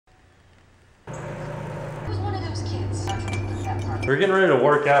We're getting ready to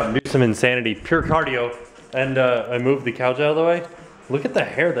work out and do some insanity, pure cardio. And I moved the couch out of the way. Look at the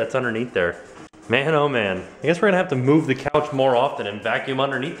hair that's underneath there. Man, oh man. I guess we're gonna have to move the couch more often and vacuum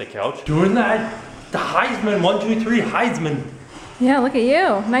underneath the couch. Doing that. The Heisman, 1, 2, 3, Heisman. Yeah, look at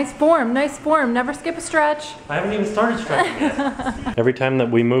you. Nice form, nice form. Never skip a stretch. I haven't even started stretching yet. Every time that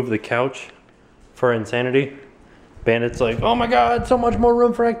we move the couch for insanity, Bandit's like, oh my God, so much more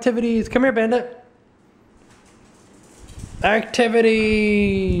room for activities. Come here, Bandit.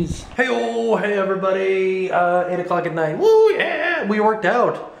 Activities. Hey everybody. 8 o'clock at night. Woo, yeah, we worked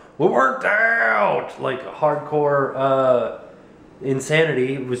out. We worked out. Like hardcore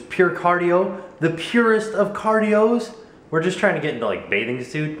insanity. It was pure cardio. The purest of cardios. We're just trying to get into like bathing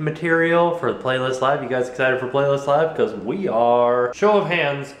suit material for the Playlist Live. You guys excited for Playlist Live? Because we are. Show of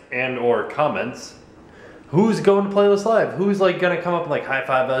hands and or comments. Who's going to Playlist Live? Who's like gonna come up and like high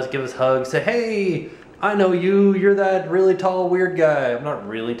five us, give us hugs, say, hey, I know you, you're that really tall weird guy. I'm not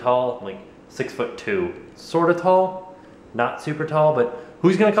really tall, I'm like 6'2". Sort of tall, not super tall, but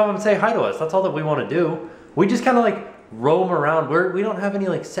who's gonna come up and say hi to us? That's all that we wanna do. We just kinda like roam around. We don't have any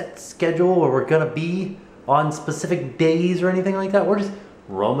like set schedule where we're gonna be on specific days or anything like that. We're just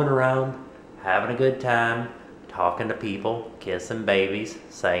roaming around, having a good time, talking to people, kissing babies,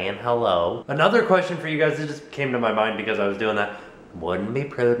 saying hello. Another question for you guys that just came to my mind because I was doing that. Wouldn't be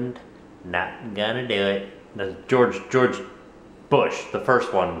prudent, not gonna do it. That's George Bush, the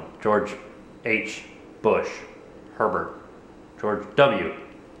first one. George H. Bush. Herbert. George W.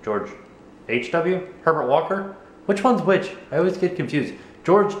 George H.W. Herbert Walker? Which one's which? I always get confused.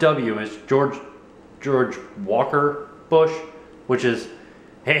 George W. is George Walker Bush, which is,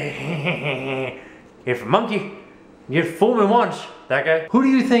 if a monkey, you fool me once, that guy. Who do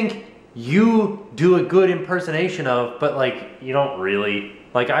you think you do a good impersonation of, but like, you don't really?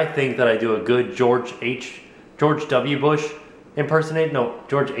 Like, I think that I do a good George W. Bush impersonation. No,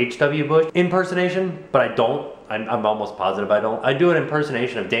 George H.W. Bush impersonation, but I don't. I'm almost positive I don't. I do an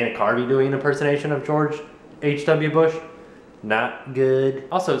impersonation of Dana Carvey doing an impersonation of George H.W. Bush. Not good.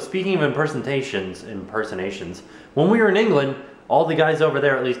 Also, speaking of impersonations, when we were in England, all the guys over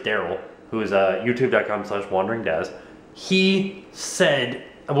there, at least Daryl, who is youtube.com/wanderingdaz, he said,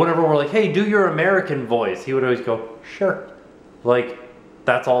 whenever we're like, hey, do your American voice, he would always go, sure. Like,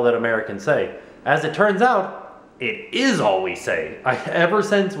 that's all that Americans say. As it turns out, it is all we say. Ever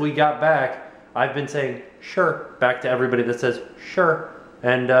since we got back, I've been saying sure back to everybody that says sure,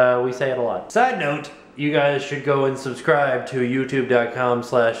 and we say it a lot. Side note, you guys should go and subscribe to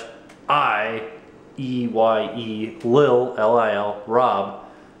youtube.com/IEYE Lil Rob.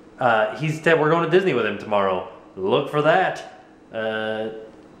 He said we're going to Disney with him tomorrow. Look for that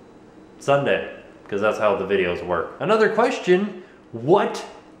Sunday, because that's how the videos work. Another question, what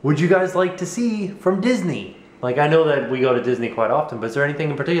would you guys like to see from Disney? Like, I know that we go to Disney quite often, but is there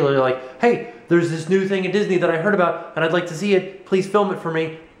anything in particular like, hey, there's this new thing at Disney that I heard about and I'd like to see it, please film it for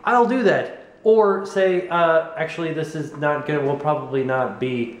me. I'll do that. Or say, actually this is not gonna, will probably not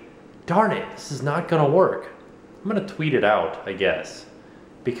be, darn it, this is not gonna work. I'm gonna tweet it out, I guess,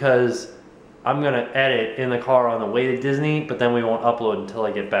 because I'm gonna edit in the car on the way to Disney, but then we won't upload until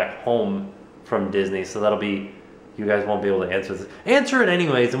I get back home from Disney, so that'll be, you guys won't be able to answer this. Answer it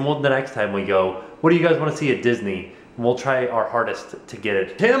anyways, and the next time we go, what do you guys want to see at Disney? And we'll try our hardest to get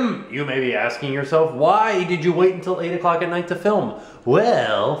it. Tim, you may be asking yourself, why did you wait until 8 o'clock at night to film?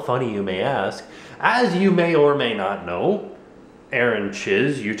 Well, funny you may ask. As you may or may not know, Aaron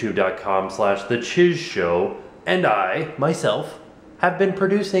Chiz, youtube.com/TheChizShow, and I, myself, have been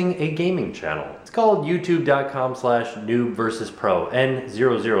producing a gaming channel. It's called youtube.com/noob versus pro,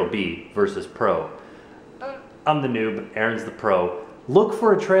 N00B versus pro. I'm the noob, Aaron's the pro. Look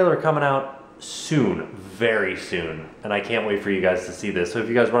for a trailer coming out soon, very soon, and I can't wait for you guys to see this. So if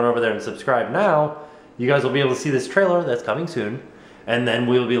you guys run over there and subscribe now, you guys will be able to see this trailer that's coming soon, and then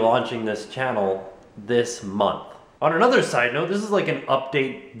we'll be launching this channel this month. On another side note, this is like an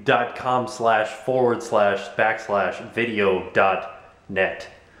update.com//video.net.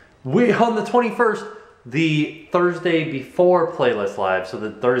 We, on the 21st, the Thursday before Playlist Live, so the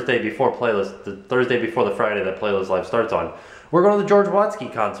Thursday before the Friday that Playlist Live starts on, we're going to the George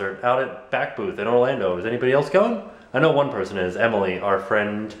Watsky concert out at Back Booth in Orlando. Is anybody else going? I know one person is, Emily, our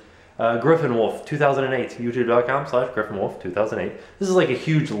friend, Griffin Wolf 2008, youtube.com/Griffin Wolf 2008. This is like a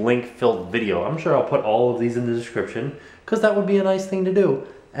huge link-filled video. I'm sure I'll put all of these in the description, because that would be a nice thing to do.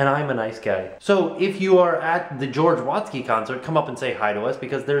 And I'm a nice guy. So if you are at the George Watsky concert, come up and say hi to us,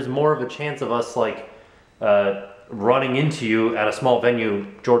 because there's more of a chance of us like running into you at a small venue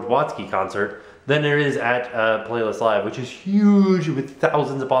George Watsky concert than there is at Playlist Live, which is huge with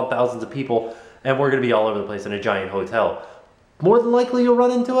thousands upon thousands of people. and we're gonna be all over the place in a giant hotel. More than likely you'll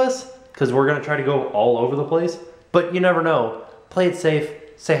run into us, because we're gonna try to go all over the place, but you never know. Play it safe,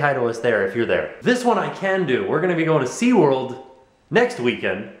 say hi to us there if you're there. This one I can do. We're gonna be going to SeaWorld next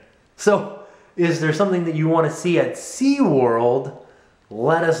weekend. So, is there something that you wanna see at SeaWorld?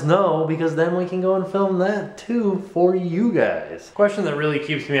 Let us know, because then we can go and film that too for you guys. Question that really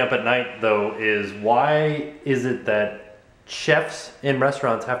keeps me up at night though is, why is it that chefs in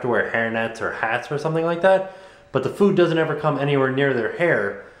restaurants have to wear hairnets or hats or something like that, but the food doesn't ever come anywhere near their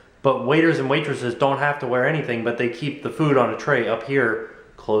hair, but waiters and waitresses don't have to wear anything, but they keep the food on a tray up here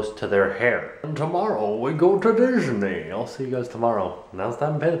close to their hair. And tomorrow we go to Disney. I'll see you guys tomorrow. Now it's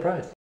time to pay the price.